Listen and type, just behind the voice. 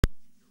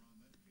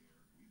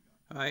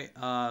Alright,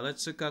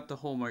 let's look at the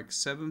homework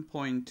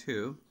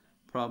 7.2,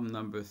 problem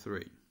number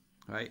 3.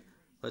 Alright,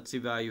 let's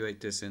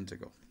evaluate this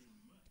integral.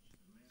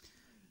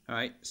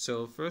 Alright,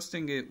 so first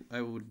thing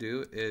I will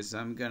do is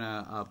I'm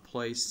gonna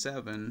place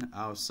 7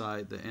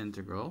 outside the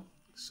integral.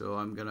 So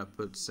I'm gonna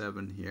put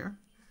 7 here.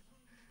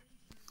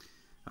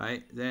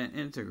 Alright, then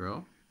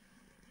integral.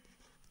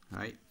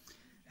 Alright,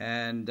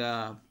 and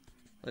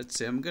let's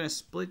see, I'm going to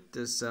split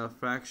this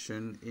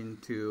fraction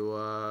into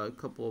a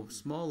couple of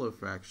smaller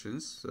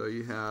fractions. So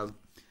you have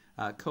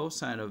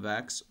cosine of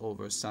x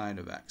over sine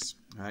of x.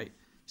 Right?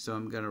 So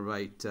I'm going to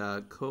write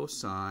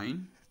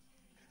cosine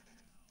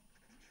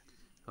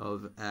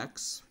of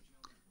x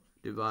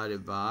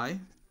divided by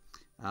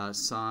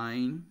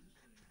sine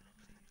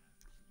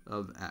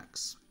of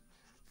x.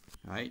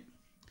 Right?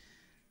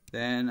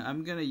 Then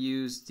I'm going to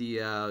use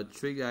the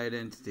trig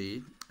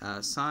identity.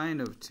 Sine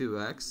of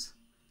 2x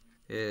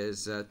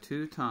is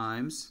 2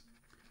 times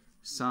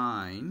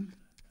sine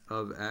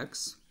of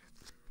x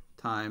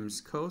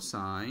times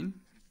cosine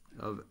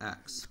of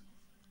x,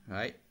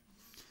 right?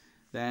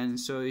 Then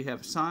so you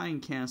have sine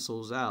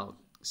cancels out,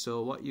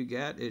 so what you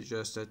get is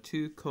just a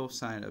 2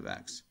 cosine of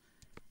x.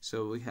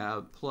 So we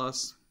have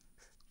plus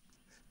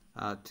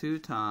 2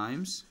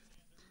 times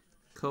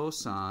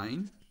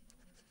cosine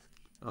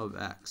of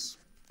x,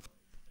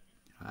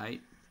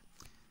 right?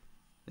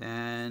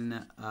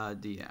 Then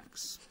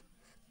dx.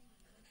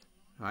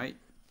 Right?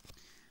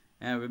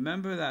 And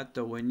remember that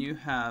when you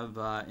have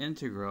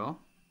integral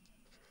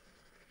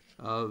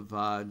of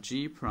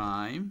g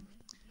prime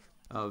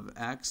of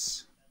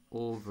x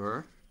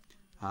over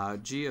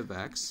g of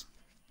x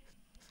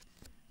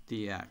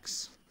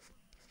dx,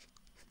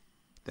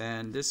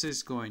 then this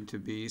is going to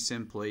be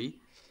simply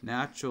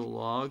natural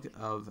log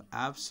of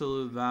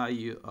absolute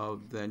value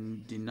of the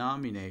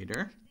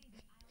denominator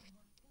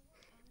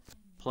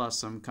plus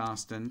some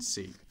constant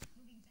c.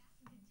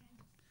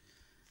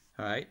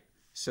 Alright,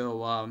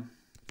 so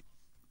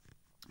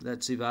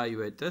let's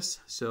evaluate this.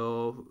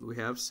 So we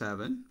have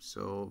 7,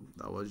 so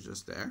that was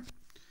just there.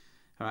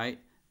 Alright,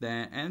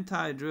 then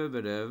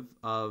antiderivative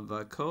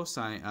of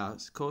cosine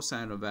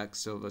of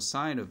x over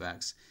sine of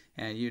x.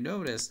 And you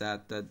notice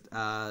that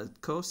the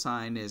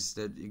cosine is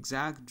the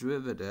exact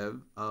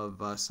derivative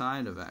of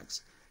sine of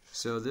x.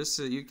 So this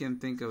you can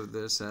think of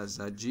this as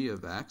g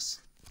of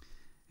x.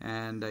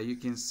 And you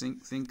can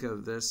think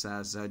of this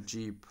as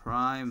g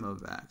prime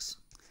of x.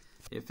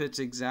 If it's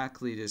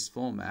exactly this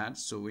format,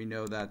 so we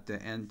know that the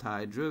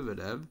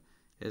antiderivative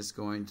is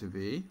going to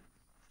be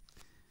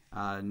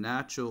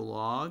natural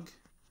log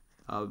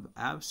of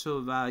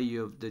absolute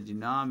value of the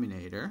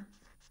denominator,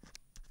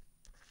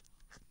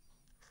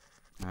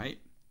 right?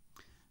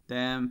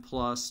 Then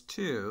plus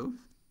 2,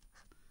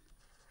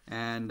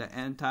 and the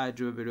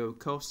antiderivative of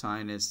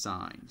cosine is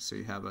sine. So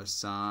you have a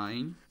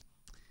sine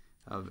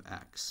of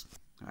x,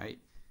 right?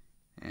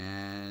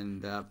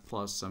 And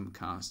plus some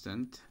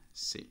constant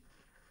c.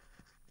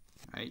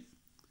 Right,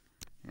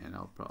 and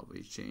I'll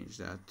probably change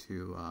that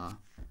to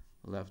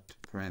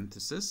left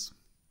parenthesis.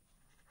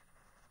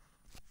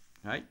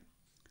 Right,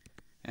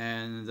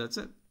 and that's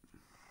it.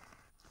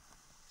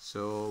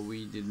 So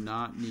we did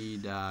not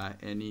need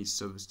any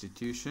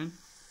substitution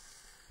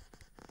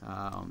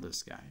on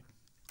this guy.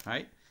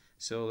 Right,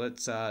 so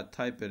let's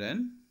type it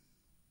in.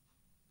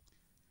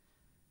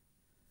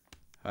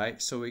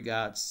 Right, so we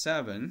got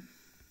 7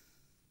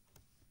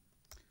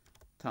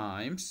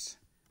 times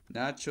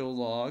natural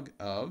log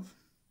of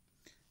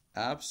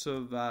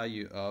absolute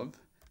value of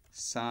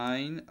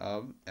sine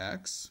of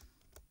x,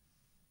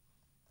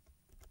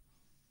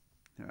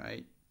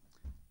 right,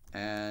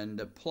 and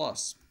the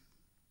plus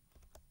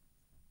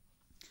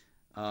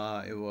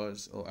it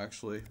was, oh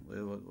actually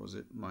was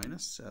it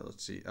minus,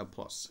 let's see,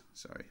 plus,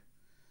 sorry,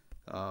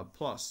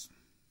 plus,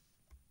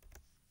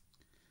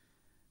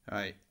 all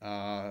right,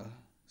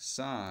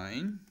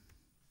 sine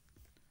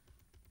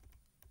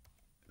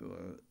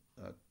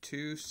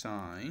 2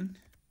 sine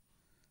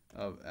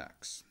of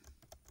x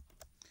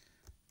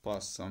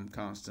plus some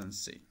constant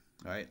c.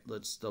 Alright,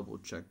 let's double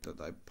check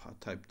that I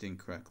typed in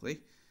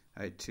correctly.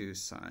 Alright, 2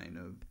 sine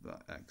of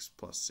x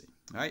plus c.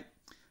 Alright,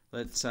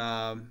 let's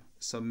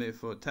submit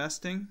for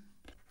testing.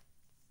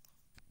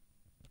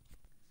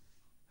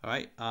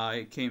 Alright,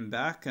 I came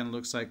back and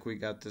looks like we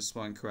got this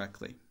one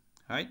correctly.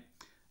 Alright,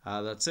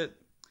 that's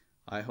it.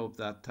 I hope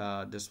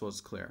that this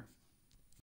was clear.